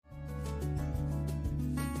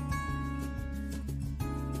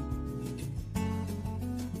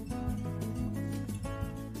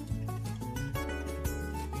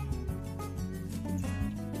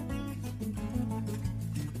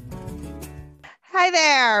Hi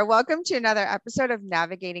there. Welcome to another episode of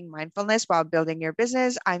Navigating Mindfulness While Building Your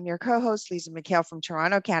Business. I'm your co-host, Lisa McHale from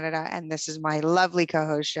Toronto, Canada, and this is my lovely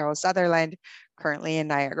co-host, Cheryl Sutherland, currently in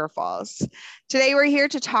Niagara Falls. Today, we're here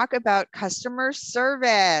to talk about customer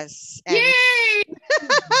service. And Yay!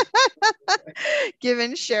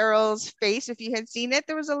 given Cheryl's face, if you had seen it,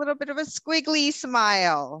 there was a little bit of a squiggly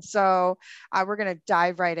smile. So we're going to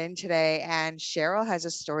dive right in today. And Cheryl has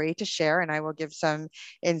a story to share, and I will give some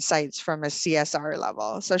insights from a CSR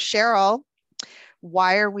level. So Cheryl,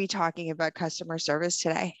 why are we talking about customer service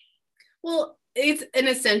today? Well, it's an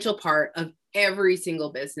essential part of every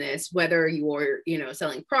single business, whether you're,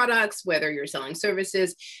 selling products, whether you're selling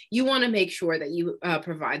services. You want to make sure that you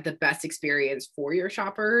provide the best experience for your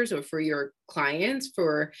shoppers or for your clients,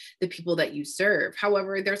 for the people that you serve.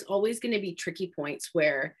 However, there's always going to be tricky points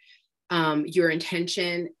where your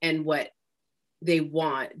intention and what they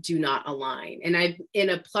want do not align. And I've in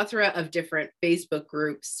a plethora of different Facebook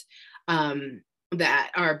groups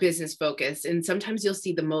that are business focused. And sometimes you'll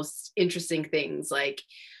see the most interesting things. Like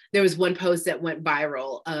there was one post that went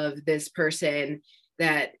viral of this person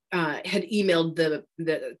that had emailed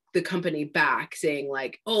the company back saying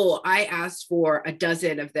like, oh, I asked for a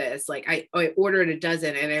dozen of this. Like I ordered a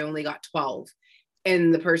dozen and I only got 12.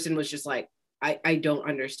 And the person was just like, I don't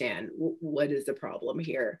understand. What is the problem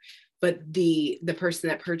here? But the person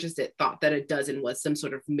that purchased it thought that a dozen was some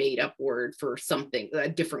sort of made up word for something, a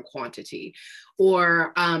different quantity.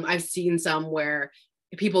 Or I've seen some where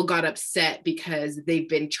people got upset because they've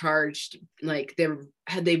been charged, like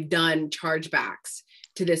they've done chargebacks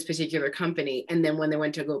to this particular company. And then when they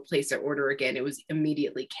went to go place their order again, it was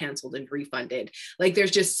immediately canceled and refunded. Like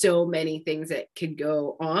there's just so many things that could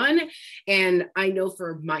go on. And I know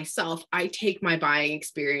for myself, I take my buying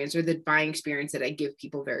experience or the buying experience that I give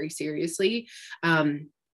people very seriously.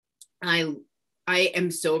 I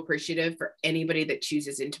am so appreciative for anybody that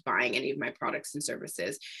chooses into buying any of my products and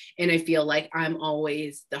services. And I feel like I'm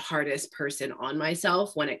always the hardest person on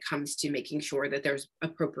myself when it comes to making sure that there's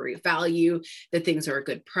appropriate value, that things are a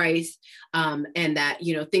good price, and that,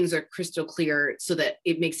 things are crystal clear so that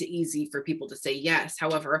it makes it easy for people to say yes.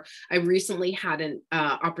 However, I recently had an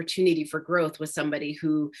opportunity for growth with somebody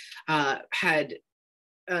who had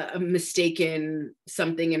a mistaken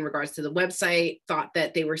something in regards to the website, thought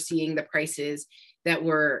that they were seeing the prices that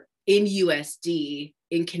were in USD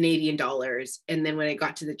in Canadian dollars. And then when it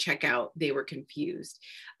got to the checkout, they were confused.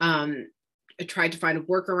 I tried to find a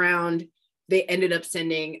workaround. They ended up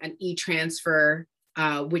sending an e-transfer,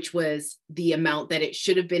 which was the amount that it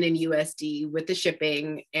should have been in USD with the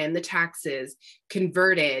shipping and the taxes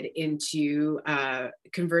converted into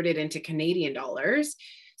Canadian dollars.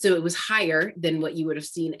 So it was higher than what you would have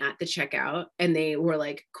seen at the checkout. And they were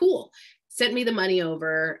like, cool, sent me the money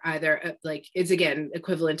over, either like it's again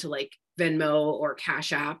equivalent to like Venmo or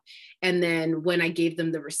Cash App. And then when I gave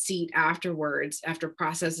them the receipt afterwards, after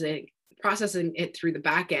processing it through the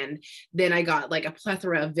back end, then I got like a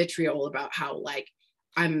plethora of vitriol about how like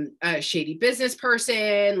I'm a shady business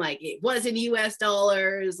person, like it was in US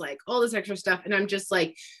dollars, like all this extra stuff. And I'm just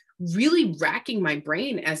like, really racking my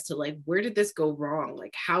brain as to like, where did this go wrong?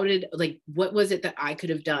 Like, what was it that I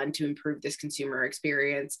could have done to improve this consumer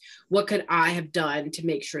experience? What could I have done to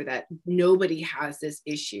make sure that nobody has this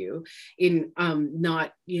issue in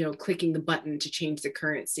not, clicking the button to change the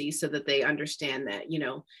currency so that they understand that,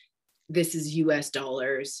 this is US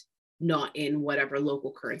dollars, not in whatever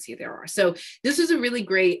local currency there are. So this was a really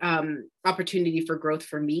great opportunity for growth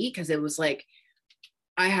for me, because it was like,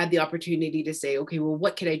 I had the opportunity to say, okay, well,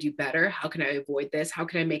 what can I do better? How can I avoid this? How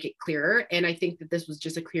can I make it clearer? And I think that this was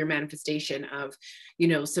just a clear manifestation of,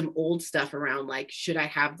 some old stuff around like, should I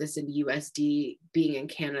have this in USD being in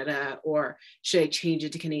Canada, or should I change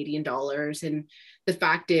it to Canadian dollars? And the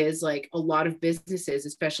fact is, like, a lot of businesses,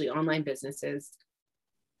 especially online businesses,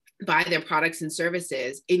 buy their products and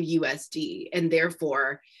services in USD. And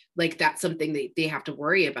therefore, like, that's something that they have to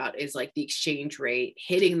worry about, is like the exchange rate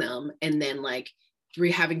hitting them. And then like,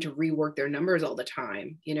 having to rework their numbers all the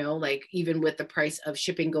time, like even with the price of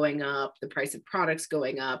shipping going up, the price of products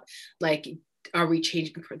going up, like, are we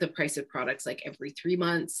changing the price of products like every 3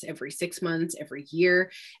 months, every 6 months, every year?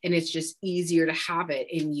 And it's just easier to have it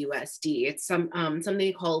in USD. It's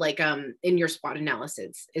something called like in your SWOT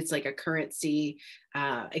analysis, it's like a currency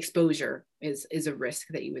exposure is a risk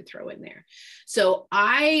that you would throw in there. So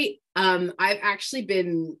I've actually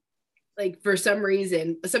been, like, for some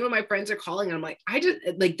reason, some of my friends are calling and I'm like, I just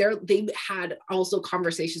like, they've had also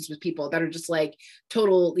conversations with people that are just like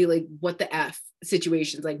totally like, what the F,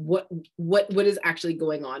 situations, like what is actually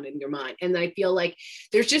going on in your mind. And I feel like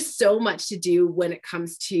there's just so much to do when it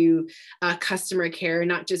comes to customer care,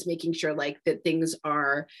 not just making sure like that things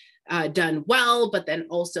are done well, but then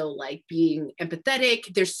also like being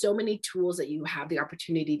empathetic. There's so many tools that you have the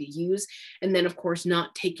opportunity to use. And then of course,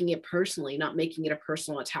 not taking it personally, not making it a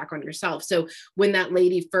personal attack on yourself. So when that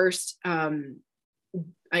lady first,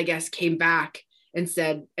 I guess, came back and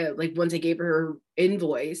said, like, once I gave her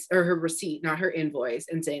invoice or her receipt, not her invoice,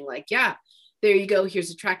 and saying like, yeah, there you go,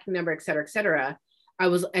 here's a tracking number, et cetera, et cetera.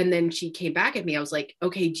 And then she came back at me. I was like,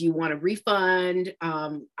 okay, do you want a refund?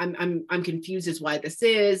 I'm confused as why this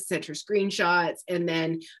is, sent her screenshots. And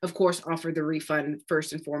then of course, offer the refund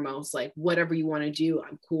first and foremost, like whatever you want to do,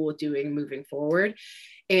 I'm cool with doing moving forward.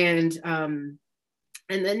 And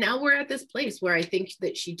then now we're at this place where I think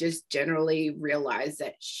that she just generally realized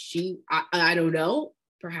that I don't know,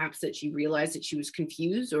 perhaps that she realized that she was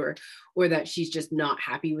confused or that she's just not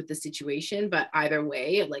happy with the situation. But either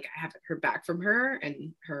way, like, I haven't heard back from her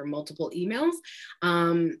and her multiple emails.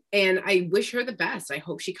 And I wish her the best. I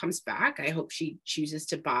hope she comes back. I hope she chooses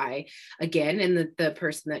to buy again. And the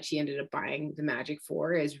person that she ended up buying the magic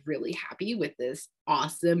for is really happy with this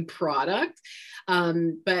awesome product.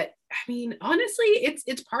 But I mean, honestly,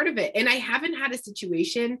 it's part of it. And I haven't had a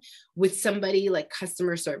situation with somebody like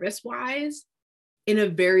customer service wise in a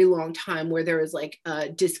very long time where there was like a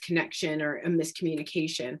disconnection or a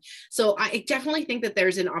miscommunication. So I definitely think that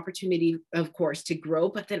there's an opportunity, of course, to grow,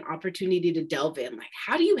 but then opportunity to delve in. Like,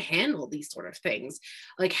 how do you handle these sort of things?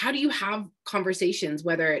 Like, how do you have conversations,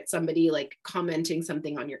 whether it's somebody like commenting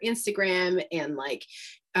something on your Instagram and like,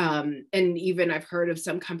 and even I've heard of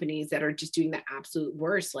some companies that are just doing the absolute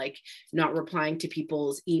worst, like not replying to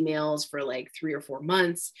people's emails for like 3 or 4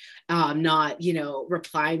 months, not,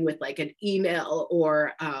 replying with like an email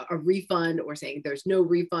or a refund or saying there's no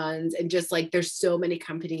refunds. And just like, there's so many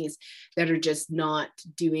companies that are just not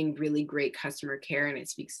doing really great customer care. And it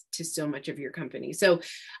speaks to so much of your company. So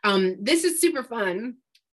this is super fun.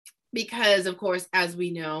 Because of course, as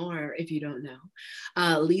we know, or if you don't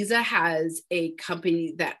know, Lisa has a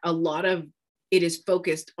company that a lot of the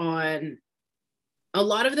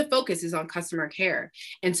focus is on customer care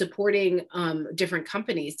and supporting different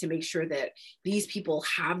companies to make sure that these people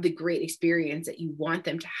have the great experience that you want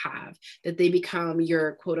them to have, that they become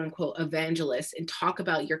your quote unquote evangelists and talk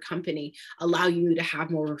about your company, allow you to have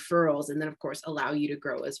more referrals, and then of course, allow you to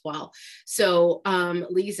grow as well. So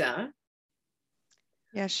Lisa.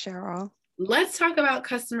 Yes, Cheryl. Let's talk about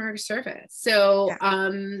customer service. So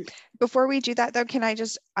before we do that though,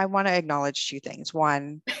 I want to acknowledge 2 things.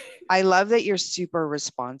 One, I love that you're super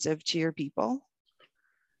responsive to your people.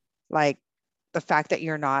 Like the fact that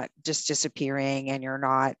you're not just disappearing and you're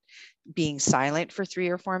not being silent for 3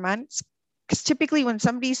 or 4 months. Because typically when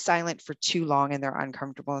somebody's silent for too long and they're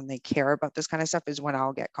uncomfortable and they care about this kind of stuff is when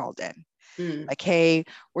I'll get called in. Like, hey,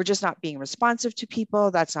 we're just not being responsive to people.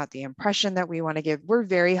 That's not the impression that we want to give. We're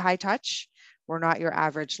very high touch. We're not your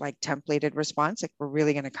average like templated response. Like, we're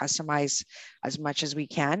really going to customize as much as we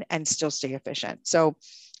can and still stay efficient. So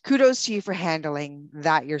kudos to you for handling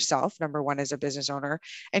that yourself, number 1, as a business owner,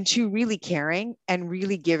 and 2, really caring and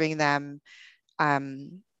really giving them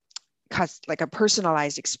like a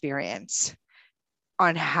personalized experience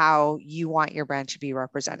on how you want your brand to be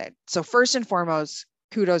represented. So first and foremost,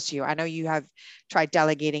 kudos to you. I know you have tried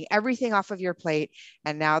delegating everything off of your plate,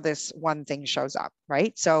 and now this one thing shows up,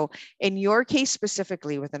 right? So in your case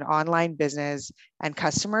specifically with an online business and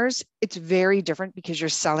customers, it's very different because you're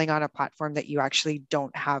selling on a platform that you actually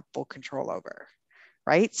don't have full control over,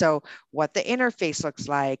 right? So what the interface looks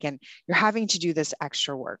like, and you're having to do this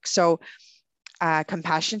extra work. So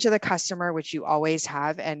compassion to the customer, which you always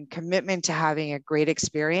have, and commitment to having a great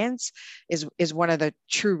experience is one of the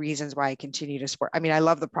true reasons why I continue to support. I mean, I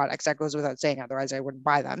love the products, that goes without saying, otherwise I wouldn't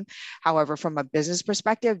buy them. However, from a business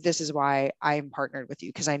perspective, this is why I'm partnered with you,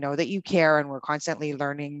 because I know that you care and we're constantly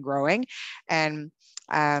learning and growing. And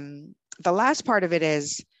the last part of it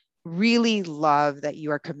is really love that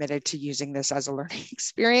you are committed to using this as a learning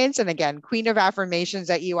experience. And again, queen of affirmations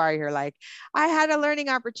that you are, you're like, I had a learning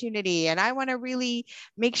opportunity and I want to really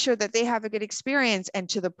make sure that they have a good experience, and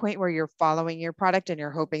to the point where you're following your product and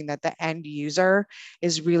you're hoping that the end user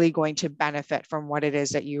is really going to benefit from what it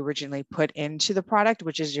is that you originally put into the product,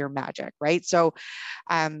 which is your magic, right? So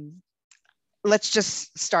let's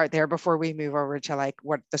just start there before we move over to like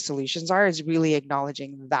what the solutions are, is really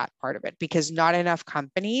acknowledging that part of it, because not enough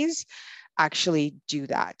companies actually do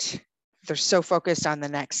that. They're so focused on the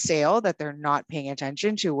next sale that they're not paying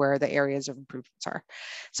attention to where the areas of improvements are.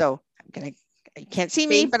 So I'm going to You can't see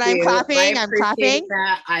me, Thank but I'm you. I clapping. I'm appreciate clapping.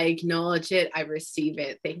 that. I acknowledge it. I receive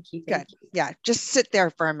it. Thank you. Good. Thank you. Yeah. Just sit there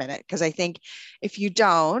for a minute. Because I think if you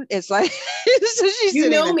don't, it's like, so she's You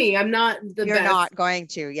sitting know there. me. I'm not the You're best. not going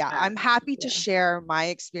to. Yeah. I'm happy to Yeah. share my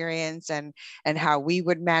experience and how we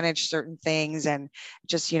would manage certain things and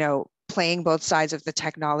just, playing both sides of the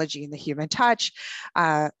technology and the human touch.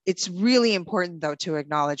 It's really important, though, to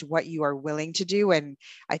acknowledge what you are willing to do. And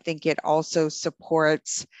I think it also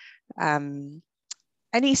supports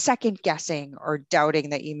any second guessing or doubting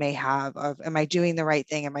that you may have of, am I doing the right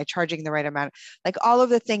thing? Am I charging the right amount? Like all of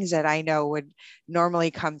the things that I know would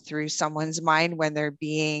normally come through someone's mind when they're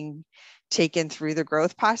being taken through the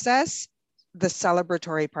growth process. The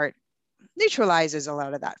celebratory part neutralizes a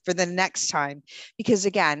lot of that for the next time, because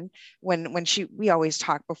again, when we always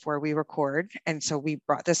talk before we record, and so we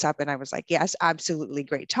brought this up and I was like, yes, absolutely,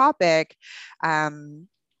 great topic.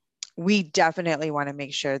 We definitely want to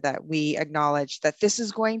make sure that we acknowledge that this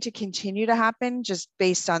is going to continue to happen just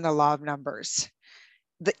based on the law of numbers.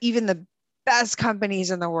 Even the best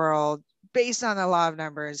companies in the world, based on the law of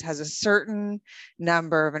numbers, has a certain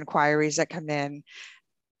number of inquiries that come in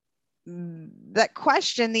that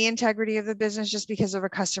question the integrity of the business just because of a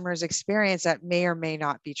customer's experience that may or may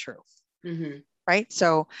not be true. Mm-hmm. Right.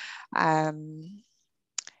 So again,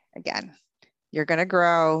 you're going to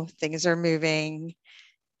grow, things are moving.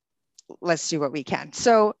 Let's do what we can.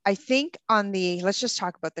 So I think let's just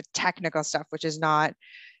talk about the technical stuff, which is not,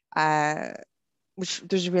 which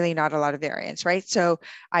there's really not a lot of variance, right? So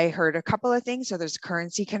I heard a couple of things. So there's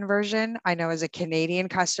currency conversion. I know as a Canadian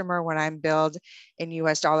customer, when I'm billed in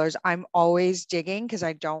US dollars, I'm always digging because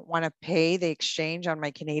I don't want to pay the exchange on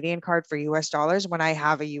my Canadian card for US dollars when I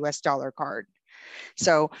have a US dollar card.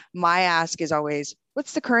 So my ask is always,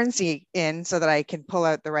 what's the currency in so that I can pull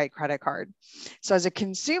out the right credit card? So as a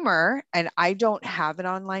consumer, and I don't have an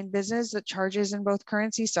online business that charges in both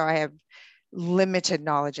currencies, so I have limited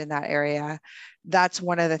knowledge in that area. That's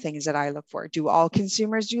one of the things that I look for. Do all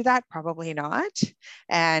consumers do that? Probably not.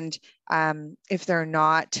 And if they're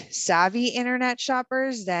not savvy internet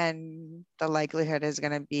shoppers, then the likelihood is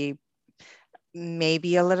going to be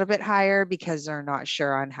maybe a little bit higher because they're not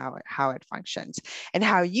sure on how it functions. And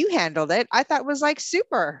how you handled it, I thought was like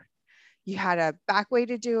super. You had a back way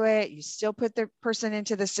to do it. You still put the person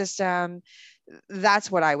into the system.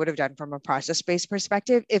 That's what I would have done from a process-based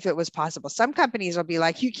perspective if it was possible. Some companies will be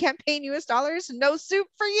like, you can't pay in US dollars, no soup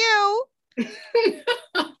for you.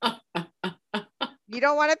 You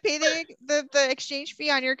don't want to pay the exchange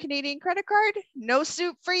fee on your Canadian credit card, no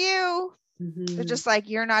soup for you. Mm-hmm. They're just like,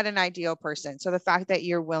 you're not an ideal person. So the fact that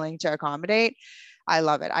you're willing to accommodate, I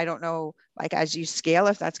love it. I don't know, like as you scale,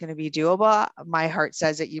 if that's going to be doable. My heart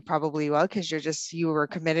says that you probably will, because you were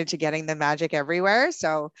committed to getting the magic everywhere.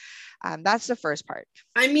 So that's the first part.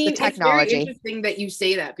 I mean, it's very interesting that you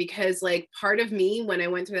say that, because like part of me, when I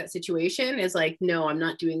went through that situation, is like, no, I'm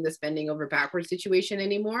not doing this bending over backwards situation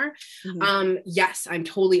anymore. Mm-hmm. Yes, I'm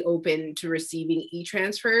totally open to receiving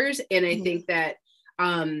e-transfers. And I think that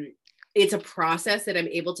it's a process that I'm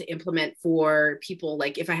able to implement for people.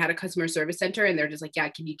 Like if I had a customer service center and they're just like, yeah,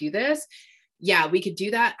 can you do this? Yeah, we could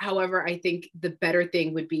do that. However, I think the better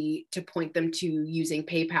thing would be to point them to using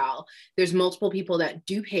PayPal. There's multiple people that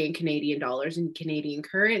do pay in Canadian dollars and Canadian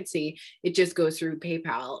currency. It just goes through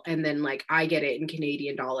PayPal. And then like I get it in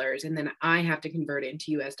Canadian dollars and then I have to convert it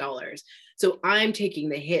into US dollars. So I'm taking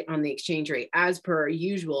the hit on the exchange rate as per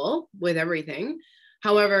usual with everything.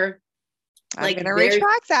 However, I'm going to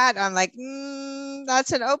retract that. I'm like,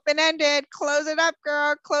 that's an open-ended. Close it up,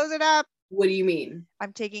 girl. Close it up. What do you mean?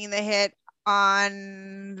 I'm taking the hit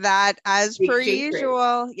on that as per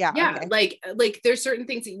usual. Rate. Yeah. Okay. Like there's certain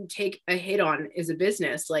things that you take a hit on as a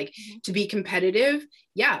business, like to be competitive.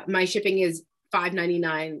 Yeah. My shipping is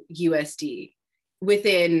 $5.99 USD.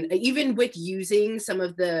 Even with using some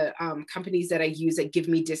of the companies that I use that give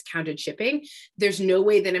me discounted shipping, there's no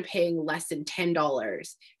way that I'm paying less than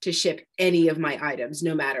 $10 to ship any of my items,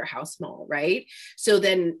 no matter how small, right? So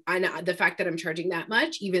then the fact that I'm charging that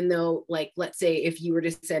much, even though like, let's say if you were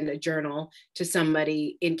to send a journal to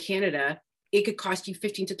somebody in Canada, it could cost you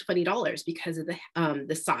 $15 to $20 because of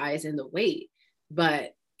the size and the weight.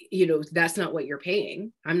 But that's not what you're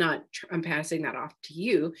paying. I'm passing that off to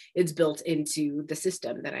you. It's built into the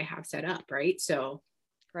system that I have set up. Right. So.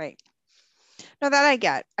 Right. No, that I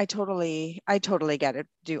get. I totally get it.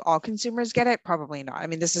 Do all consumers get it? Probably not. I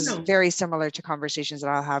mean, this is No. very similar to conversations that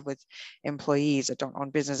I'll have with employees that don't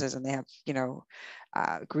own businesses and they have,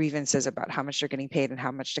 grievances about how much they're getting paid and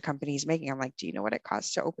how much the company is making. I'm like, do you know what it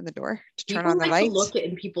costs to open the door, to turn People on the like to lights? look at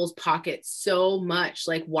in people's pockets so much.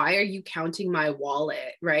 Like, why are you counting my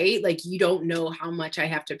wallet? Right? Like, you don't know how much I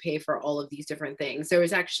have to pay for all of these different things. There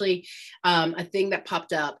was actually a thing that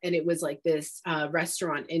popped up, and it was like this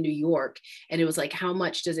restaurant in New York, and it was like, how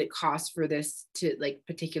much does it cost for this to like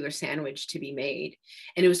particular sandwich to be made?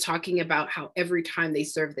 And it was talking about how every time they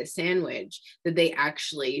serve this sandwich, that they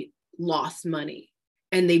actually lost money.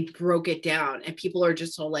 And they broke it down, and people are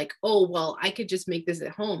just all like, oh, well, I could just make this at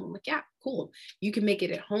home. I'm like, yeah, cool. You can make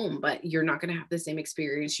it at home, but you're not going to have the same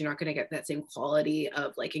experience. You're not going to get that same quality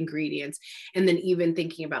of like ingredients. And then even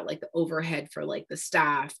thinking about like the overhead for like the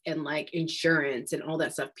staff and like insurance and all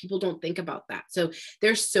that stuff, people don't think about that. So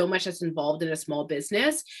there's so much that's involved in a small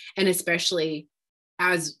business. And especially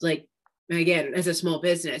as like, again, as a small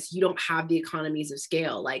business, you don't have the economies of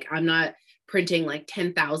scale. Like, I'm not printing like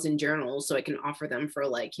 10,000 journals so I can offer them for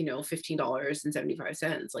like,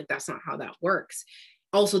 $15.75. Like, that's not how that works.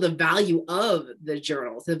 Also, the value of the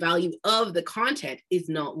journals, the value of the content is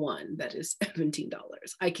not one that is $17.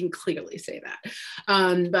 I can clearly say that.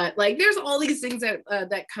 But like, there's all these things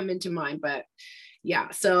that come into mind. But yeah, Yeah.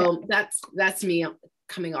 so that's me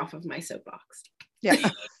coming off of my soapbox. Yeah.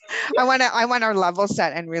 I want to level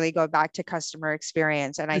set and really go back to customer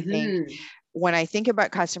experience. And I think when I think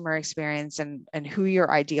about customer experience and who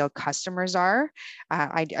your ideal customers are,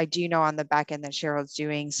 I do know on the back end that Cheryl's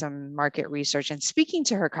doing some market research and speaking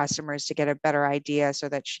to her customers to get a better idea so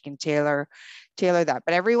that she can tailor that.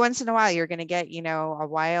 But every once in a while, you're going to get, a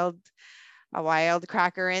wild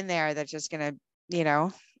cracker in there that's just going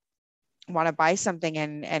to, want to buy something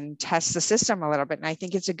and test the system a little bit. And I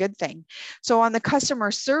think it's a good thing. So on the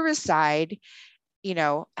customer service side,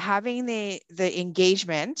 having the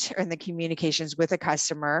engagement and the communications with a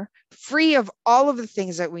customer free of all of the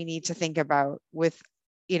things that we need to think about with,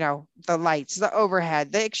 the lights, the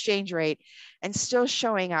overhead, the exchange rate, and still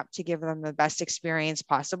showing up to give them the best experience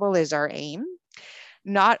possible is our aim.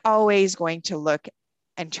 Not always going to look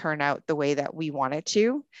and turn out the way that we want it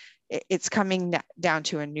to. It's coming down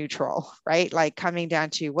to a neutral, right? Like coming down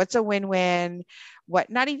to what's a win-win, what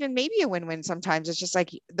not even maybe a win-win. Sometimes it's just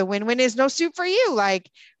like the win-win is no soup for you. Like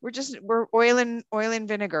we're oil and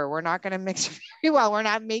vinegar. We're not going to mix very well. We're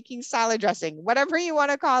not making salad dressing, whatever you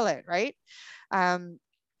want to call it, right?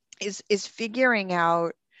 Is figuring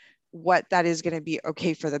out what that is going to be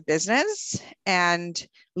okay for the business and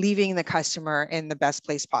leaving the customer in the best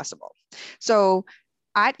place possible. So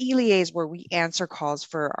at eLiaise, where we answer calls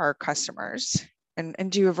for our customers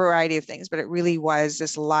and do a variety of things, but it really was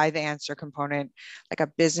this live answer component, like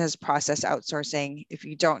a business process outsourcing. If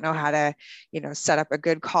you don't know how to, set up a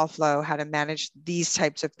good call flow, how to manage these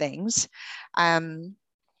types of things,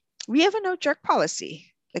 we have a no jerk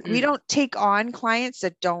policy. Like we don't take on clients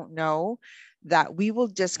that don't know that we will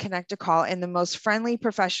disconnect a call in the most friendly,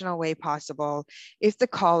 professional way possible if the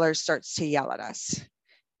caller starts to yell at us.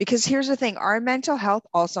 Because here's the thing, our mental health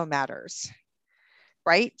also matters,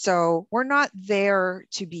 right? So we're not there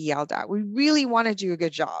to be yelled at. We really want to do a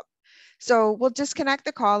good job. So we'll disconnect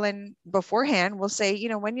the call and beforehand, we'll say,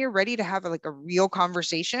 when you're ready to have like a real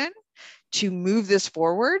conversation to move this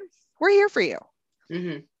forward, we're here for you.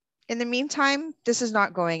 Mm-hmm. In the meantime, this is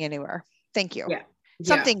not going anywhere. Thank you. Yeah.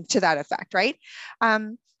 Something to that effect, right?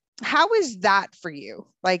 How is that for you?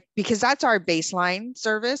 Like, because that's our baseline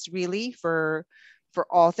service really for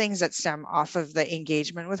all things that stem off of the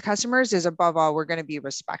engagement with customers is above all, we're going to be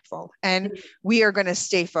respectful and we are going to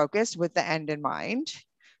stay focused with the end in mind,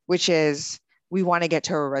 which is we want to get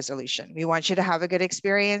to a resolution. We want you to have a good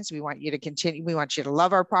experience. We want you to continue. We want you to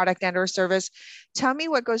love our product and our service. Tell me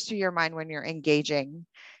what goes through your mind when you're engaging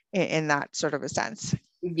in that sort of a sense.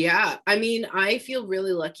 Yeah. I mean, I feel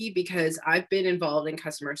really lucky because I've been involved in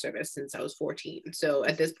customer service since I was 14. So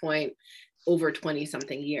at this point, over 20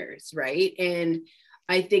 something years. Right. And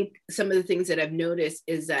I think some of the things that I've noticed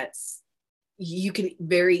is that you can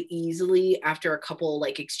very easily, after a couple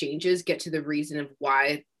like exchanges, get to the reason of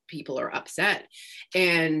why people are upset.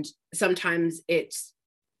 And sometimes it's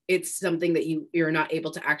something that you're not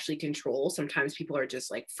able to actually control. Sometimes people are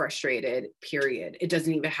just like frustrated, period. It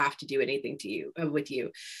doesn't even have to do anything to you with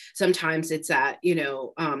you. Sometimes it's at,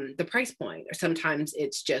 the price point, or sometimes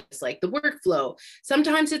it's just like the workflow.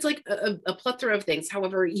 Sometimes it's like a plethora of things.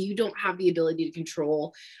 However, you don't have the ability to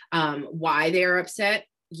control why they're upset.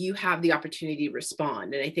 You have the opportunity to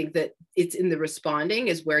respond. And I think that it's in the responding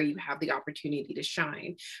is where you have the opportunity to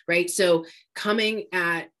shine, right? So coming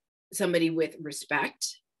at somebody with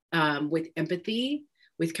respect, with empathy,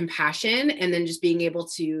 with compassion, and then just being able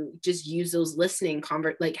to just use those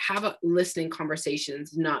have a listening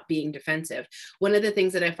conversations, not being defensive. One of the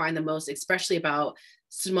things that I find the most, especially about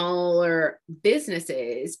smaller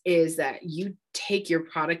businesses, is that you take your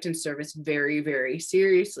product and service very, very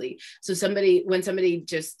seriously. So when somebody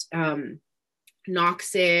just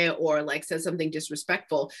knocks it or like says something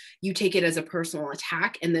disrespectful, you take it as a personal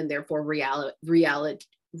attack, and then therefore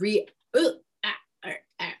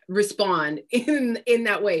respond in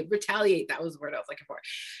that way. Retaliate, that was the word I was looking for.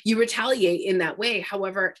 You retaliate in that way.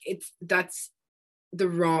 However, that's the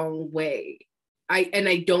wrong way.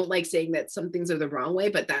 I don't like saying that some things are the wrong way,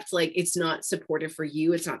 but that's like, it's not supportive for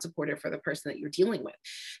you. It's not supportive for the person that you're dealing with.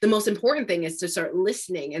 The most important thing is to start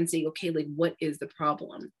listening and say, okay, like, what is the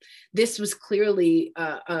problem? This was clearly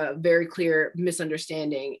a very clear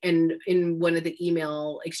misunderstanding. And in one of the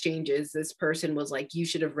email exchanges, this person was like, you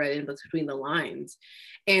should have read in between the lines.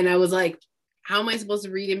 And I was like, how am I supposed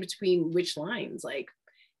to read in between which lines?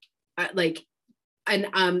 And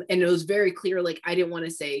it was very clear. Like, I didn't want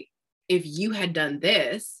to say, if you had done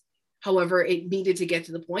this. However, it needed to get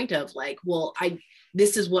to the point of like, well,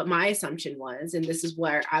 this is what my assumption was, and this is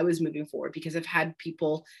where I was moving forward, because I've had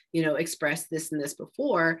people, express this and this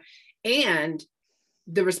before, and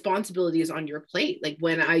the responsibility is on your plate. Like,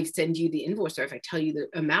 when I send you the invoice, or if I tell you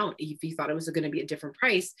the amount, if you thought it was going to be a different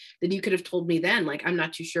price, then you could have told me then, like, I'm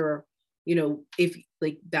not too sure, if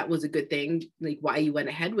like that was a good thing, like why you went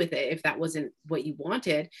ahead with it, if that wasn't what you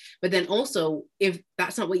wanted. But then also, if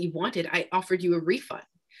that's not what you wanted, I offered you a refund.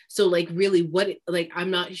 So like, really,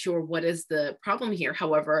 I'm not sure what is the problem here.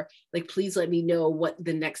 However, like, please let me know what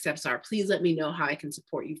the next steps are. Please let me know how I can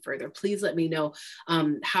support you further. Please let me know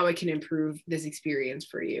how I can improve this experience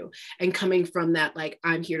for you. And coming from that, like,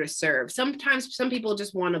 I'm here to serve. Sometimes some people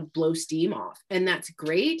just want to blow steam off, and that's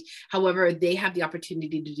great. However, they have the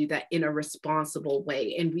opportunity to do that in a responsible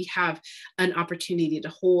way. And we have an opportunity to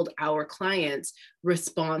hold our clients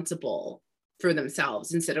responsible for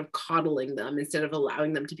themselves, instead of coddling them, instead of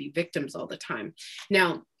allowing them to be victims all the time.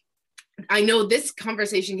 Now, I know this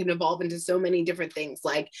conversation can evolve into so many different things,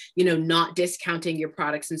 like, not discounting your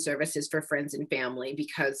products and services for friends and family,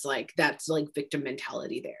 because like, that's like victim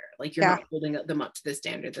mentality there. Like, you're not holding them up to the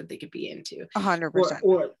standard that they could be into.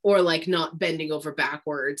 100%. Or like not bending over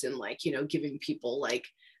backwards and like, giving people like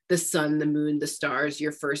the sun, the moon, the stars,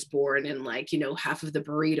 your firstborn, and like, half of the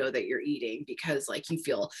burrito that you're eating because like you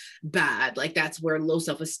feel bad. Like, that's where low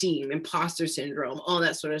self-esteem, imposter syndrome, all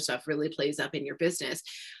that sort of stuff really plays up in your business.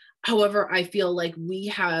 However, I feel like we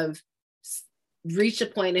have reached a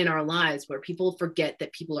point in our lives where people forget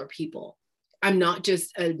that people are people. I'm not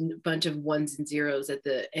just a bunch of ones and zeros at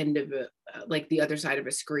the end of like the other side of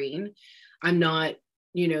a screen. I'm not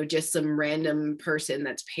just some random person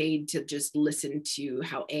that's paid to just listen to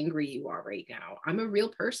how angry you are right now. I'm a real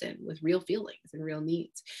person with real feelings and real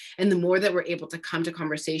needs. And the more that we're able to come to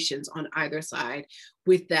conversations on either side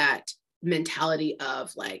with that mentality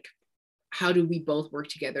of like, how do we both work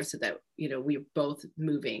together so that, we're both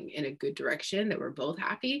moving in a good direction, that we're both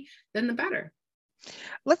happy, then the better.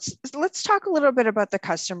 Let's talk a little bit about the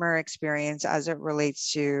customer experience as it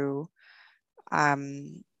relates to,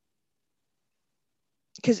 because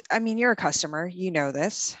I mean, you're a customer,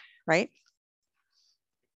 this, right?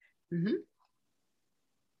 Mm-hmm.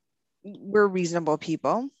 We're reasonable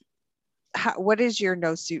people. What is your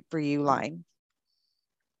no suit for you line?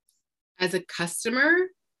 As a customer?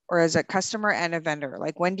 Or as a customer and a vendor?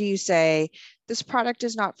 Like, when do you say this product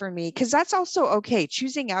is not for me? Because that's also okay.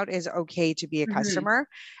 Choosing out is okay to be a customer.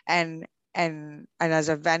 And as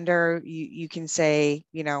a vendor, you can say,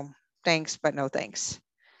 thanks, but no thanks.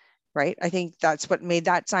 Right? I think that's what made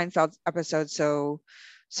that Seinfeld episode so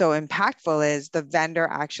impactful, is the vendor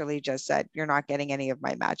actually just said, you're not getting any of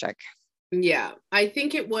my magic. Yeah, I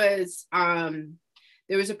think it was, there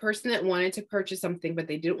was a person that wanted to purchase something, but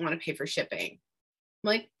they didn't want to pay for shipping.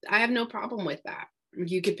 Like, I have no problem with that.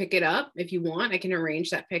 You could pick it up if you want. I can arrange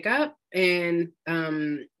that pickup. And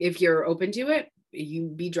if you're open to it, you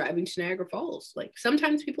be driving to Niagara Falls. Like,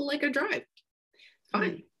 sometimes people like a drive.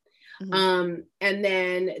 Fine. Mm-hmm. And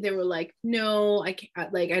then they were like, no, I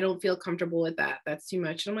can't, like, I don't feel comfortable with that. That's too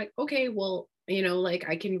much. And I'm like, okay, well, like,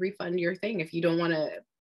 I can refund your thing. If you don't want to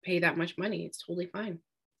pay that much money, it's totally fine.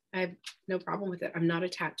 I have no problem with it. I'm not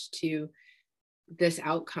attached to this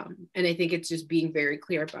outcome. And I think it's just being very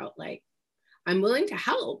clear about like, I'm willing to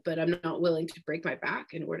help, but I'm not willing to break my back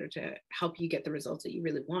in order to help you get the results that you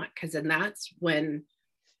really want. Because then that's when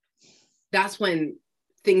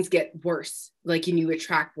things get worse, like, and you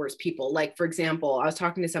attract worse people. Like, for example, I was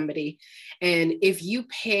talking to somebody, and if you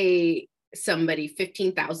pay somebody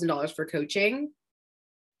 $15,000 for coaching,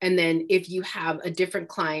 and then if you have a different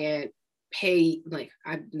client pay, like,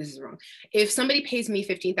 this is wrong. If somebody pays me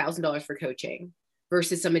 $15,000 for coaching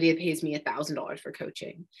versus somebody that pays me $1,000 for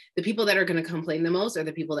coaching, the people that are going to complain the most are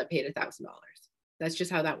the people that paid $1,000. That's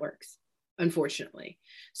just how that works, unfortunately.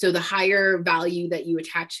 So the higher value that you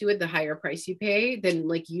attach to it, the higher price you pay, then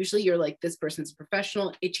like usually you're like, this person's a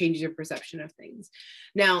professional. It changes your perception of things.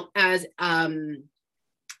 Now, as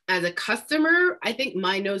a customer, I think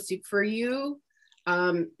my no soup for you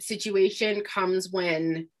situation comes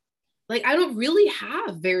when, like, I don't really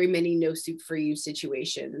have very many no soup for you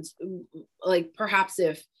situations. Like perhaps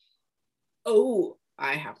if,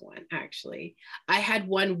 I have one actually. I had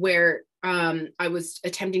one where I was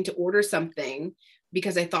attempting to order something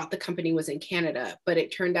because I thought the company was in Canada, but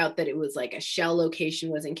it turned out that it was like a shell location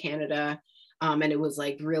was in Canada. And it was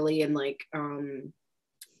like really in like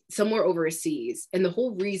somewhere overseas. And the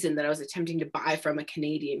whole reason that I was attempting to buy from a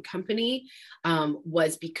Canadian company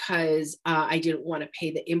was because I didn't want to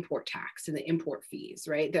pay the import tax and the import fees,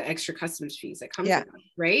 right? The extra customs fees that come with them,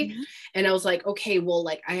 right? Mm-hmm. And I was like, okay, well,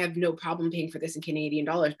 like I have no problem paying for this in Canadian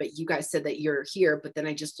dollars, but you guys said that you're here. But then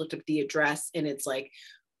I just looked up the address and it's like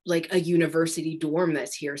a university dorm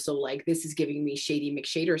that's here. So like, this is giving me shady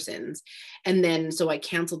McShadersons. And then, so I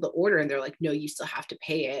canceled the order and they're like, no, you still have to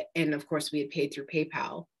pay it. And of course we had paid through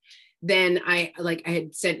PayPal. Then I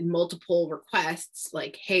had sent multiple requests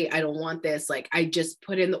like, hey, I don't want this. Like, I just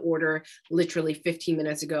put in the order literally 15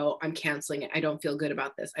 minutes ago. I'm canceling it. I don't feel good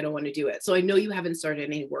about this. I don't want to do it. So I know you haven't started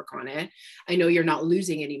any work on it. I know you're not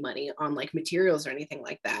losing any money on like materials or anything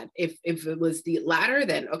like that. If it was the latter,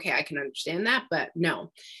 then okay, I can understand that, but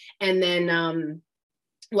no. And then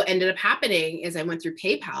what ended up happening is I went through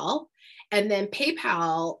PayPal. And then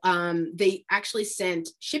PayPal, they actually sent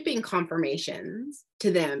shipping confirmations to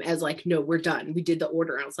them as like, no, we're done. We did the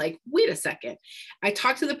order. I was like, wait a second. I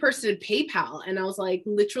talked to the person at PayPal and I was like,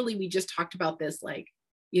 literally, we just talked about this, like,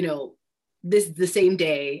 you know, the same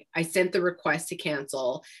day. I sent the request to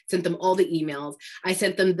cancel, sent them all the emails. I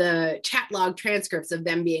sent them the chat log transcripts of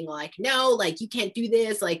them being like, no, like you can't do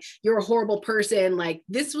this. Like you're a horrible person. Like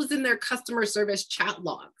this was in their customer service chat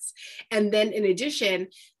logs. And then in addition,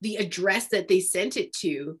 the address that they sent it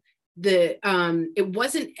to, it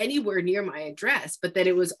wasn't anywhere near my address, but that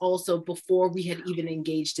it was also before we had even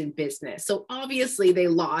engaged in business. So obviously they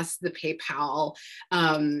lost the PayPal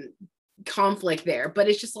conflict there, but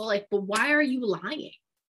it's just all like, but why are you lying?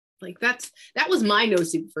 Like that was my no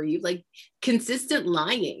soup for you. Like consistent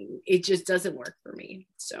lying, it just doesn't work for me.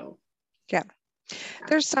 So yeah,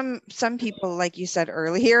 there's some people, like you said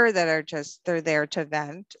earlier, that are just, they're there to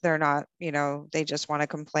vent. They're not, you know, they just want to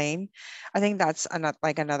complain. I think that's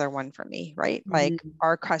another one for me, right? Mm-hmm. Like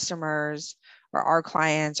our customers or our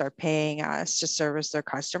clients are paying us to service their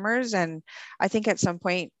customers. And I think at some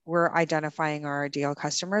point we're identifying our ideal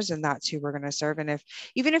customers and that's who we're going to serve. And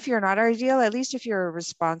even if you're not our ideal, at least if you're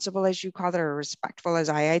responsible, as you call it, or respectful, as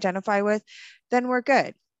I identify with, then we're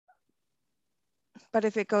good. But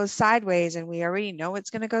if it goes sideways and we already know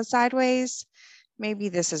it's going to go sideways, maybe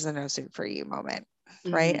this is a no suit for you moment.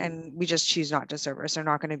 Right. Mm-hmm. And we just choose not to service. They're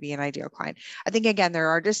not going to be an ideal client. I think, again, there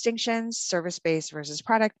are distinctions, service-based versus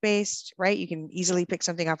product-based, right? You can easily pick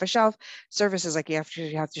something off a shelf. Service is like you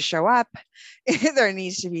have to show up. There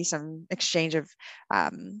needs to be some exchange of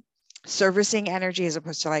servicing energy as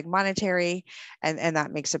opposed to like monetary. And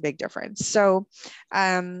that makes a big difference. So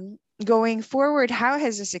going forward, how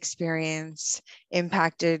has this experience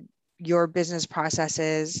impacted your business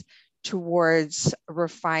processes towards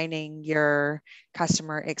refining your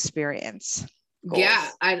customer experience goals? Yeah,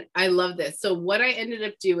 I love this. So what I ended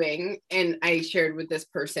up doing, and I shared with this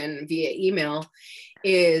person via email,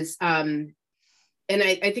 is, and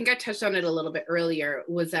I think I touched on it a little bit earlier,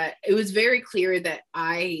 was that it was very clear that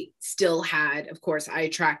I still had, of course, I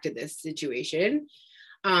attracted this situation,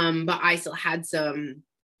 but I still had some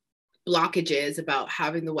blockages about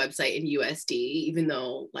having the website in USD, even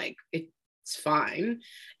though like it's fine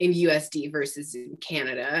in USD versus in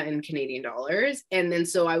Canada and Canadian dollars. And then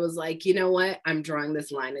so I was like, you know what? I'm drawing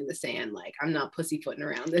this line in the sand. Like I'm not pussyfooting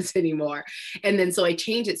around this anymore. And then so I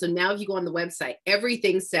changed it. So now if you go on the website,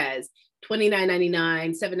 everything says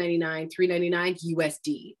 $29.99, $7.99, $3.99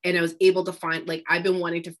 USD. And I was able to find, like, I've been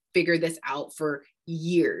wanting to figure this out for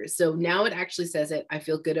years. So now it actually says it. I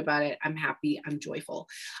feel good about it. I'm happy. I'm joyful.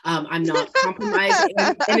 I'm not compromising.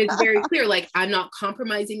 And it's very clear, like, I'm not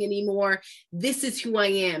compromising anymore. This is who I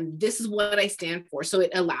am. This is what I stand for. So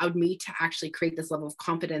it allowed me to actually create this level of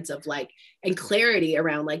confidence of like, and clarity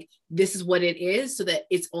around like, this is what it is, so that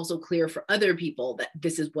it's also clear for other people that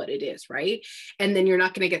this is what it is, right? And then you're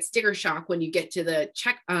not going to get sticker shock when you get to the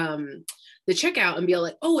checkout and be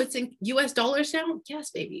like, oh, it's in US dollars now?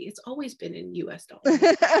 Yes, baby. It's always been in US dollars.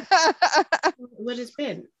 What it's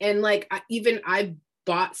been. And like, I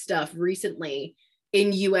bought stuff recently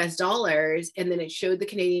in US dollars, and then it showed the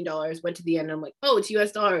Canadian dollars, went to the end. And I'm like, oh, it's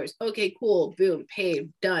US dollars. Okay, cool. Boom,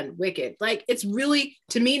 paid, done, wicked. Like, it's really,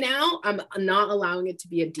 to me now, I'm not allowing it to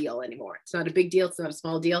be a deal anymore. It's not a big deal. It's not a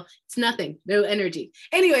small deal. It's nothing, no energy.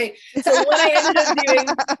 Anyway, so what I ended up doing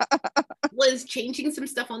was changing some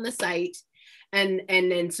stuff on the site. And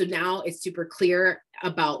then, so now it's super clear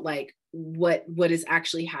about like what is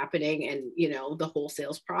actually happening, and, you know, the whole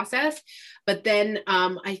sales process. But then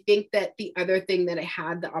I think that the other thing that I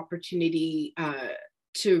had the opportunity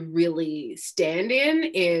to really stand in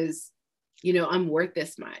is, you know, I'm worth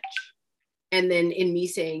this much. And then in me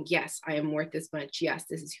saying, yes, I am worth this much. Yes,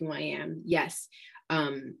 this is who I am. Yes.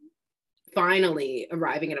 Finally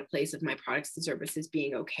arriving at a place of my products and services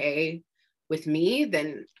being okay with me,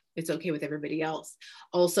 then it's okay with everybody else.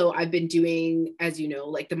 Also, I've been doing, as you know,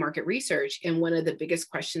 like the market research. And one of the biggest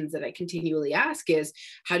questions that I continually ask is,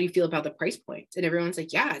 how do you feel about the price points? And everyone's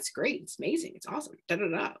like, yeah, it's great. It's amazing. It's awesome. Da, da,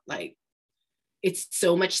 da. Like, it's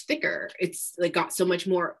so much thicker. It's like got so much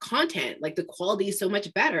more content. Like the quality is so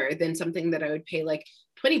much better than something that I would pay like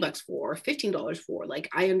 $20 for, or $15 for. Like,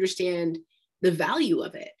 I understand the value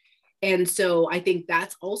of it. And so I think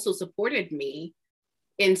that's also supported me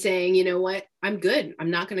in saying, you know what, I'm good.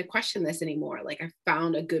 I'm not going to question this anymore. Like, I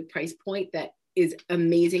found a good price point that is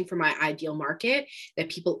amazing for my ideal market, that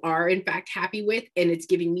people are in fact happy with. And it's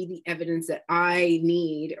giving me the evidence that I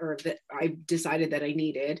need, or that I decided that I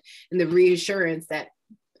needed, and the reassurance that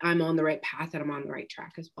I'm on the right path and I'm on the right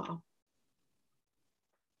track as well.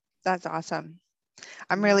 That's awesome.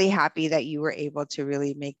 I'm really happy that you were able to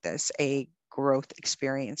really make this a growth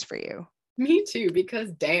experience for you. Me too,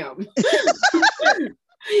 because damn.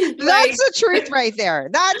 That's the truth right there.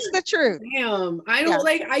 That's the truth. Damn, I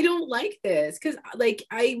don't like this, because like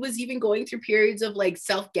I was even going through periods of like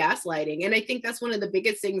self-gaslighting. And I think that's one of the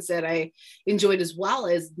biggest things that I enjoyed as well,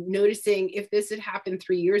 is noticing, if this had happened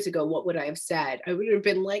 3 years ago, what would I have said? I would have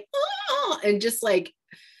been like, oh, and just like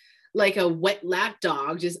a wet lap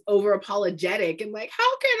dog, just over apologetic and like,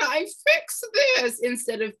 how can I fix this?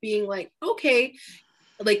 Instead of being like, okay,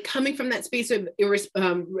 like coming from that space of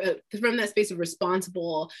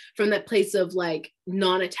responsible, from that place of like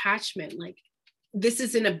non-attachment, like, this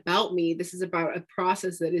isn't about me. This is about a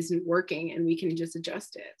process that isn't working, and we can just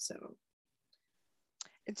adjust it. So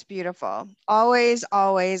it's beautiful. Always,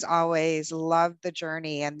 always, always love the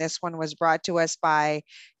journey. And this one was brought to us by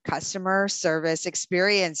Customer Service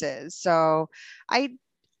Experiences. So I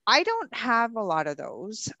don't have a lot of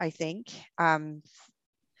those, I think.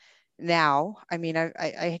 Now, I mean,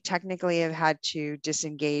 I technically have had to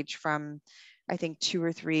disengage from, I think, 2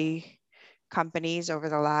 or 3 companies over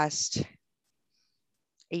the last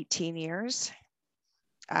 18 years.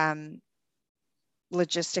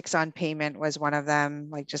 Logistics on payment was one of them,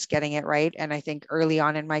 like just getting it right. And I think early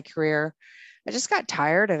on in my career, I just got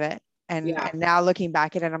tired of it. And now looking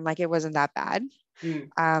back at it, I'm like, it wasn't that bad.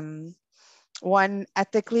 One,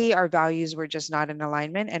 ethically, our values were just not in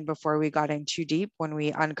alignment. And before we got in too deep, when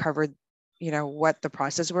we uncovered, you know, what the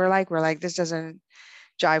process were like, we're like, this doesn't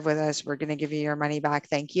jive with us. We're going to give you your money back.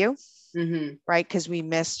 Thank you. Right. Because we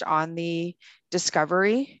missed on the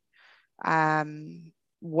discovery,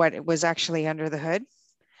 what was actually under the hood.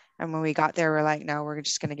 And when we got there, we're like, no, we're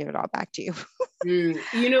just going to give it all back to you.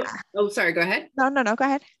 You know, oh, sorry, go ahead. No, go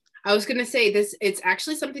ahead. I was going to say this, it's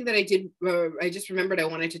actually something that I did, I just remembered I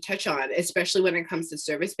wanted to touch on, especially when it comes to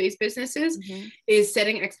service-based businesses, is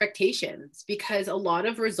setting expectations, because a lot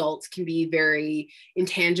of results can be very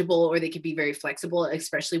intangible, or they can be very flexible,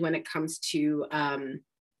 especially when it comes to,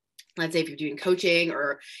 let's say if you're doing coaching,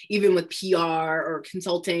 or even with PR or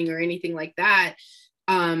consulting or anything like that.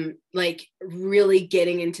 Like really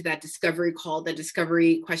getting into that discovery call, the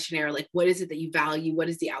discovery questionnaire, like, what is it that you value? What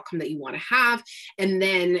is the outcome that you want to have? And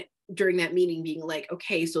then during that meeting being like,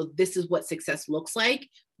 okay, so this is what success looks like.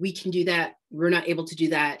 We can do that. We're not able to do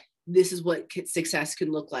that. This is what success could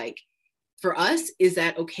look like for us. Is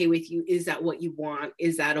that okay with you? Is that what you want?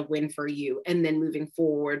 Is that a win for you? And then moving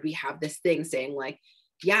forward, we have this thing saying like,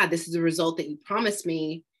 yeah, this is a result that you promised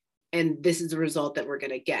me. and this is the result that we're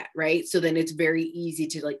going to get, right? So then it's very easy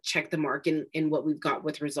to like check the mark in what we've got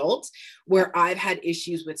with results. Where I've had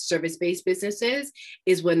issues with service-based businesses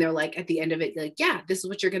is when they're like, at the end of it, like, yeah, this is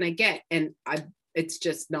what you're going to get. And it's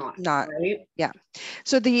just not, right? Yeah.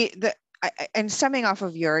 So and stemming off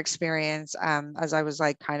of your experience, as I was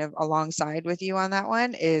like kind of alongside with you on that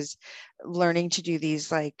one, is learning to do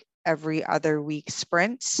these like every other week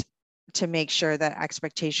sprints to make sure that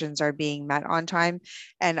expectations are being met on time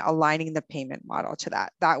and aligning the payment model to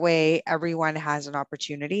that. That way everyone has an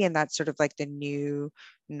opportunity, and that's sort of like the new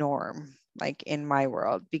norm, like in my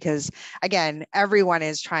world, because again, everyone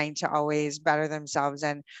is trying to always better themselves,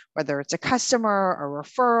 and whether it's a customer or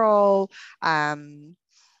referral, I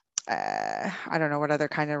don't know what other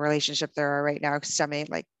kind of relationship there are right now, stemming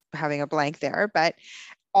like having a blank there, but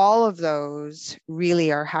all of those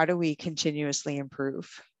really are, how do we continuously improve?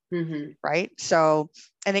 Mm-hmm. Right. So,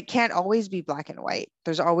 and it can't always be black and white.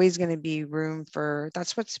 There's always going to be room for,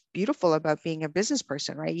 that's what's beautiful about being a business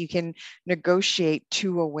person, right? You can negotiate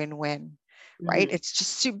to a win-win, right? Mm-hmm. It's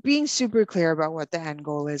just being super clear about what the end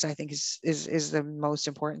goal is, I think is the most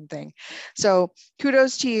important thing. So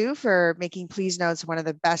kudos to you for making Please Notes one of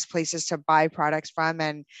the best places to buy products from,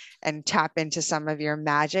 and tap into some of your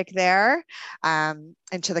magic there. And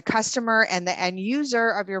to the customer and the end user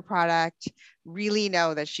of your product, really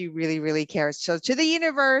know that she really, really cares. So to the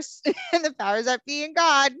universe and the powers that be in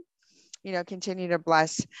God, continue to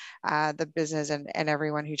bless the business and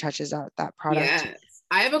everyone who touches that product. Yes.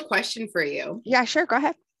 I have a question for you. Yeah, sure. Go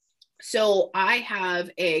ahead. So I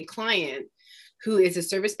have a client who is a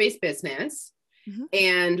service-based business, mm-hmm.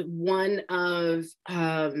 and one of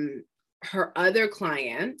her other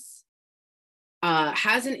clients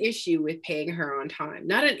has an issue with paying her on time.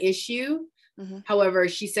 Not an issue. Mm-hmm. However,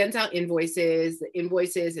 she sends out invoices.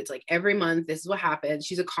 It's like every month, this is what happens.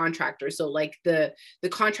 She's a contractor. So like the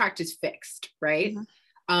contract is fixed, right?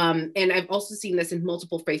 Mm-hmm. And I've also seen this in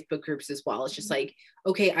multiple Facebook groups as well. It's just like,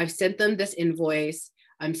 okay, I've sent them this invoice.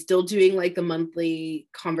 I'm still doing like the monthly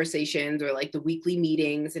conversations or like the weekly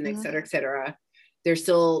meetings and et cetera, et cetera. They're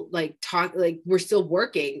still like we're still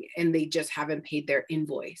working, and they just haven't paid their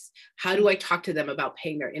invoice. How do I talk to them about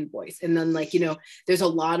paying their invoice? And then like, there's a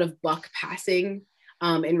lot of buck passing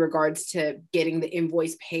in regards to getting the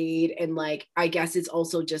invoice paid. And like, I guess it's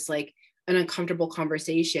also just like an uncomfortable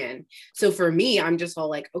conversation. So for me, I'm just all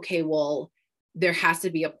like, okay, well, there has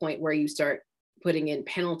to be a point where you start putting in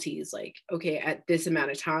penalties, like, okay, at this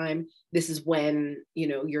amount of time, this is when,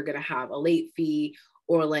 you're going to have a late fee,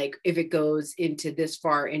 or like, if it goes into this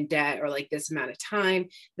far in debt or like this amount of time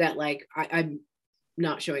that like, I'm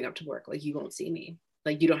not showing up to work, like you won't see me.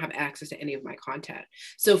 Like you don't have access to any of my content.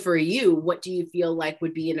 So for you, what do you feel like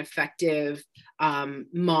would be an effective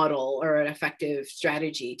model or an effective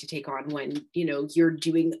strategy to take on when, you're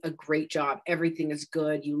doing a great job, everything is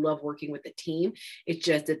good, you love working with the team, it's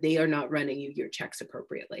just that they are not running you your checks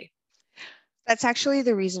appropriately? That's actually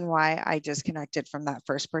the reason why I disconnected from that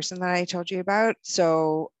first person that I told you about.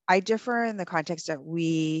 So I differ in the context that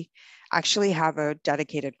we actually have a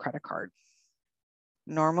dedicated credit card.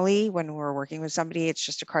 Normally, when we're working with somebody, it's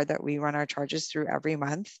just a card that we run our charges through every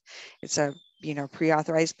month. It's a,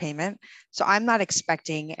 pre-authorized payment. So I'm not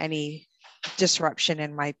expecting any disruption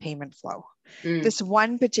in my payment flow. This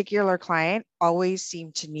one particular client always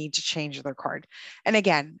seemed to need to change their card. And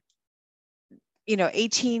again,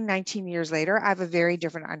 18, 19 years later, I have a very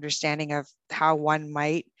different understanding of how one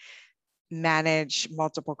might manage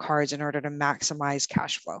multiple cards in order to maximize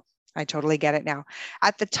cash flow. I totally get it now.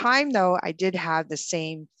 At the time, though, I did have the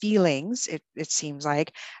same feelings, it seems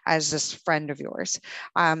like, as this friend of yours.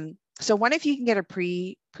 So one, if you can get a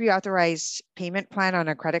pre-authorized payment plan on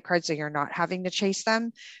a credit card so you're not having to chase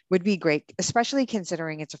them, would be great, especially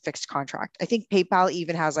considering it's a fixed contract. I think PayPal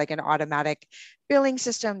even has like an automatic billing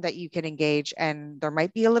system that you can engage, and there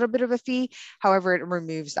might be a little bit of a fee. However, it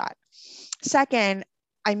removes that. Second,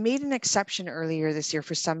 I made an exception earlier this year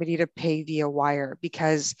for somebody to pay via wire,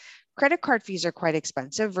 because credit card fees are quite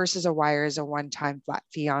expensive versus a wire is a one-time flat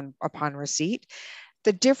fee upon receipt.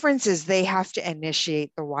 The difference is they have to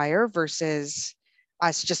initiate the wire versus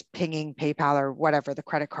us just pinging PayPal or whatever the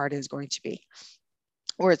credit card is going to be,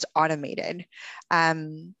 or it's automated.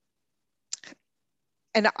 And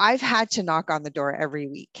I've had to knock on the door every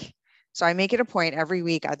week. So I make it a point every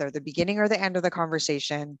week, either the beginning or the end of the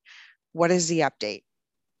conversation, what is the update?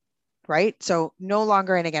 right? So no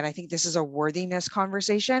longer, and again, I think this is a worthiness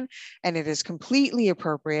conversation, and it is completely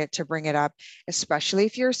appropriate to bring it up, especially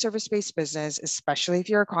if you're a service-based business, especially if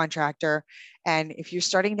you're a contractor. And if you're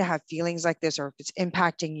starting to have feelings like this, or if it's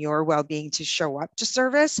impacting your well-being to show up to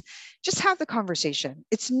service, just have the conversation.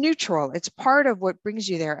 It's neutral. It's part of what brings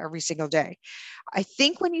you there every single day. I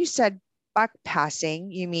think when you said buck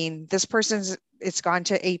passing, you mean this person's, it's gone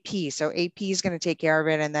to AP. So AP is going to take care of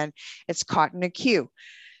it, and then it's caught in a queue.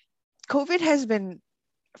 COVID has been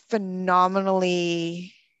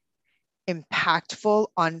phenomenally impactful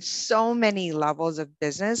on so many levels of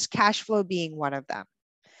business, cash flow being one of them.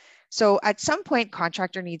 So at some point,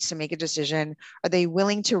 contractor needs to make a decision. Are they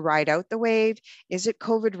willing to ride out the wave? Is it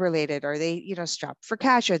COVID related? Are they, strapped for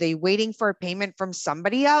cash? Are they waiting for a payment from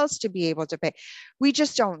somebody else to be able to pay? We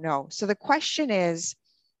just don't know. So the question is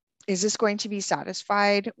this going to be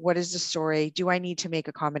satisfied? What is the story? Do I need to make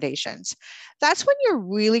accommodations? That's when you're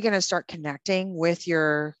really going to start connecting with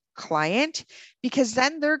your client, because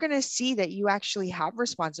then they're going to see that you actually have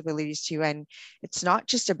responsibilities too. And it's not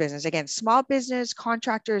just a business. Again, small business,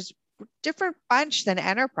 contractors, different bunch than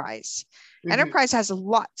enterprise. Mm-hmm. Enterprise has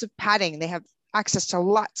lots of padding. They have access to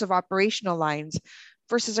lots of operational lines,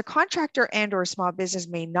 versus a contractor and or a small business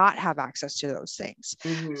may not have access to those things.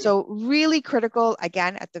 Mm-hmm. So really critical,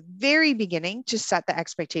 again, at the very beginning, to set the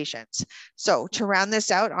expectations. So to round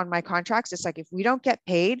this out on my contracts, it's like, if we don't get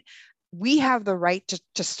paid, we have the right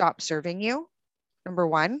to stop serving you, number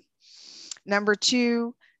one. Number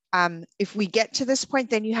two, if we get to this point,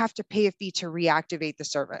 then you have to pay a fee to reactivate the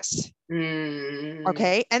service.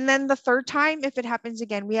 Okay. And then the third time, if it happens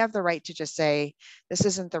again, we have the right to just say, this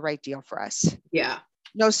isn't the right deal for us. Yeah.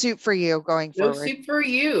 No suit for you going forward. No suit for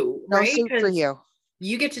you, right? No suit for you.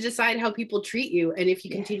 You get to decide how people treat you. And if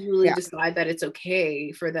you continually decide that it's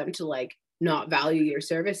okay for them to not value your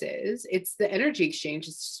services, it's the energy exchange.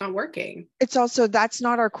 It's just not working. It's also, that's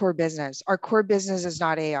not our core business. Our core business is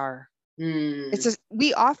not AR.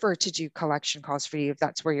 We offer to do collection calls for you if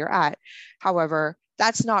that's where you're at. However,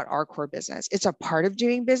 that's not our core business. It's a part of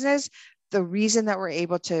doing business. The reason that we're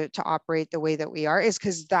able to operate the way that we are is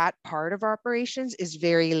because that part of our operations is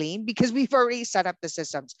very lean, because we've already set up the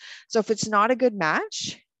systems. So if it's not a good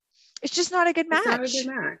match, it's just not a good match. It's not a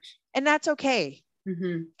good match. And that's okay.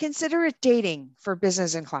 Mm-hmm. Consider it dating for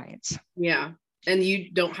business and clients. Yeah. And you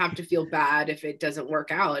don't have to feel bad if it doesn't work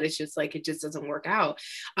out. It's just it just doesn't work out.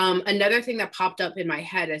 Another thing that popped up in my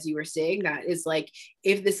head as you were saying that is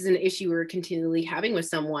if this is an issue we're continually having with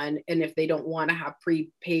someone, and if they don't want to have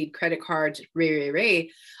prepaid credit cards,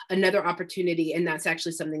 another opportunity, and that's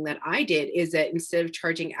actually something that I did, is that instead of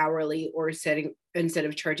charging hourly or instead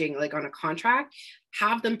of charging on a contract,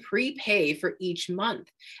 have them prepay for each month.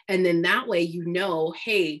 And then that way,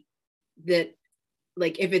 hey, that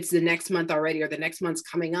if it's the next month already, or the next month's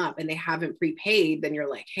coming up and they haven't prepaid, then you're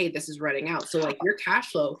hey, this is running out. So your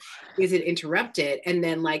cash flow isn't interrupted. And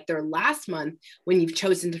then their last month, when you've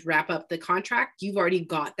chosen to wrap up the contract, you've already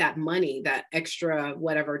got that money, that extra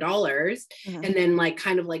whatever dollars. Mm-hmm. And then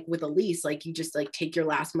kind of with a lease, you just take your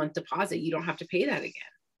last month deposit. You don't have to pay that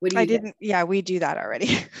again. Yeah, we do that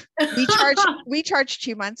already. we charge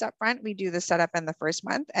 2 months up front. We do the setup in the first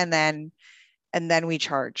month, and then we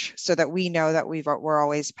charge, so that we know that we're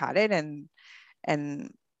always padded, and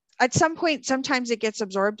at some point, sometimes it gets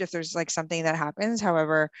absorbed if there's something that happens.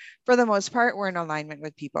 However, for the most part, we're in alignment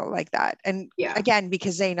with people like that. And again,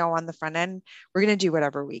 because they know on the front end, we're going to do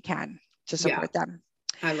whatever we can to support them.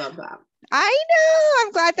 I love that. I know.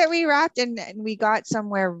 I'm glad that we wrapped and we got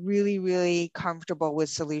somewhere really, really comfortable with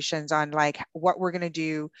solutions on what we're going to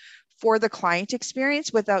do for the client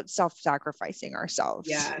experience without self-sacrificing ourselves.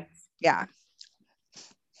 Yeah.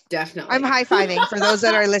 Definitely. I'm high-fiving for those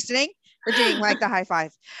that are listening. We're doing the high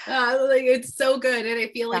five. It's so good. And I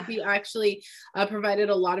feel we actually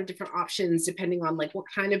provided a lot of different options depending on what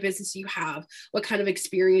kind of business you have, what kind of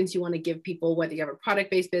experience you want to give people, whether you have a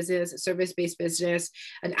product-based business, a service-based business,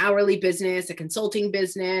 an hourly business, a consulting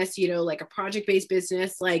business, a project-based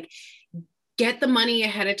business. Get the money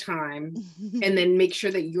ahead of time and then make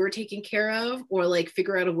sure that you're taken care of, or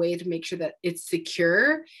figure out a way to make sure that it's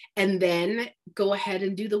secure, and then go ahead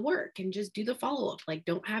and do the work and just do the follow-up.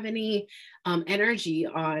 Don't have any energy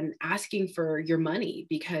on asking for your money,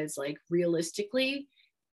 because realistically,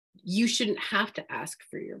 you shouldn't have to ask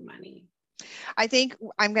for your money. I think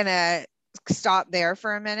I'm going to stop there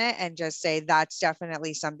for a minute and just say that's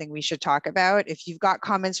definitely something we should talk about. If you've got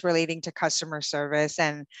comments relating to customer service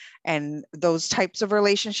and those types of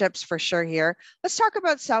relationships, for sure here. Let's talk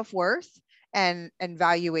about self-worth and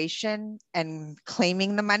valuation and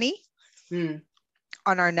claiming the money.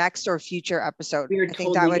 on our next or future episode. We are I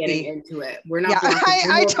think totally that would getting be into it. We're not yeah,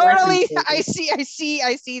 blocking. I totally I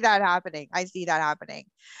see that happening. I see that happening.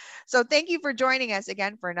 So thank you for joining us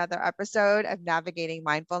again for another episode of Navigating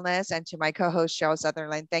Mindfulness. And to my co-host, Cheryl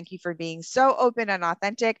Sutherland, thank you for being so open and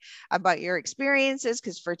authentic about your experiences.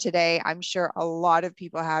 Because for today, I'm sure a lot of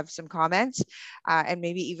people have some comments and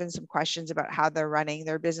maybe even some questions about how they're running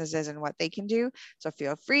their businesses and what they can do. So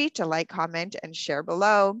feel free to like, comment, and share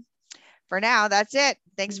below. For now, that's it.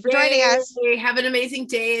 Thanks for joining us. Have an amazing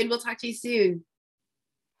day, and we'll talk to you soon.